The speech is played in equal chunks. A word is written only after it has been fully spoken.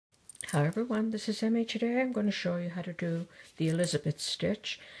Hi everyone, this is Emmy. Today I'm going to show you how to do the Elizabeth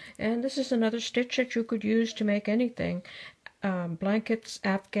stitch, and this is another stitch that you could use to make anything. Blankets,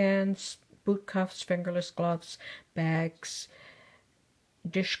 afghans, boot cuffs, fingerless gloves, bags,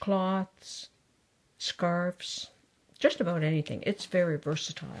 dishcloths, scarves, just about anything. It's very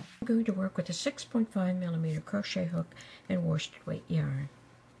versatile. I'm going to work with a 6.5mm crochet hook and worsted weight yarn.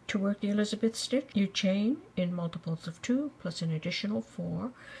 To work the Elizabeth stitch, you chain in multiples of 2 plus an additional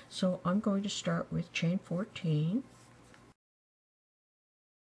 4. So I'm going to start with chain 14.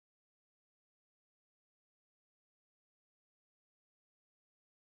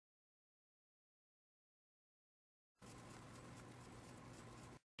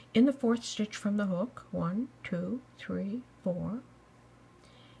 In the fourth stitch from the hook, 1, 2, 3, 4,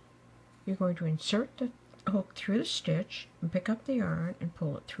 you're going to insert the hook through the stitch and pick up the yarn and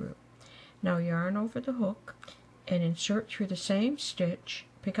pull it through. Now yarn over the hook and insert through the same stitch,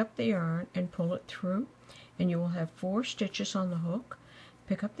 pick up the yarn and pull it through, and you will have 4 stitches on the hook.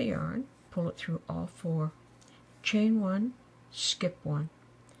 Pick up the yarn, pull it through all 4. Chain 1, skip 1.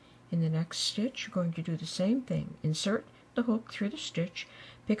 In the next stitch you're going to do the same thing. Insert the hook through the stitch,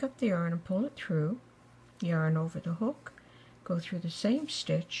 pick up the yarn and pull it through, yarn over the hook, go through the same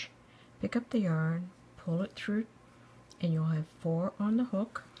stitch, pick up the yarn, pull it through, and you'll have 4 on the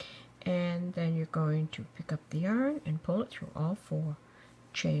hook. And then you're going to pick up the yarn and pull it through all 4.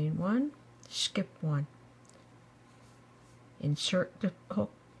 Chain 1, skip 1. Insert the hook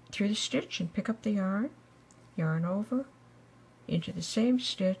through the stitch and pick up the yarn, yarn over, into the same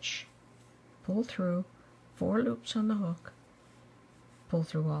stitch, pull through, 4 loops on the hook, pull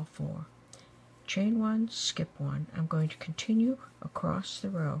through all 4. Chain 1, skip 1. I'm going to continue across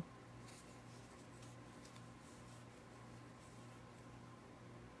the row.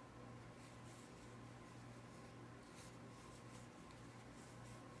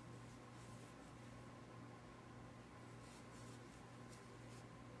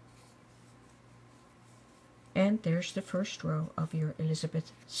 And there's the first row of your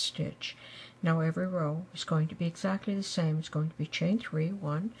Elizabeth stitch. Now every row is going to be exactly the same. It's going to be chain 3,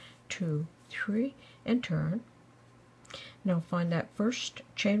 1, 2, 3, and turn. Now find that first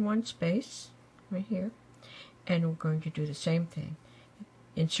chain 1 space right here, and we're going to do the same thing.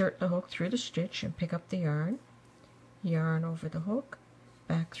 Insert the hook through the stitch and pick up the yarn, yarn over the hook,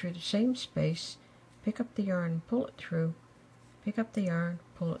 back through the same space, pick up the yarn and pull it through, pick up the yarn,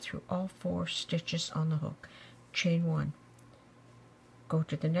 pull it through all 4 stitches on the hook. Chain 1. Go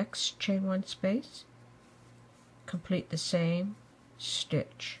to the next chain 1 space, complete the same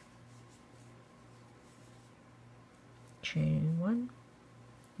stitch. Chain 1,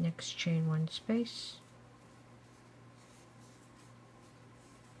 next chain 1 space,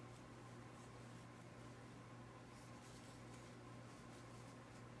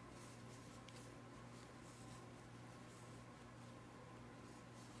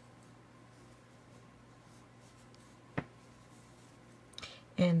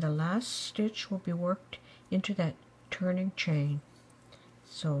 and the last stitch will be worked into that turning chain.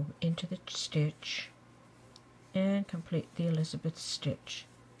 So into the stitch and complete the Elizabeth stitch.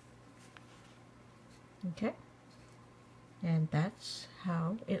 Okay, and that's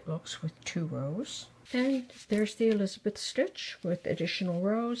how it looks with 2 rows. And there's the Elizabeth stitch with additional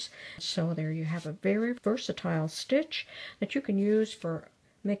rows. So there you have a very versatile stitch that you can use for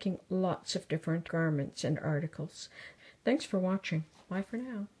making lots of different garments and articles. Thanks for watching. Bye for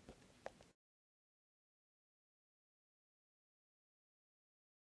now.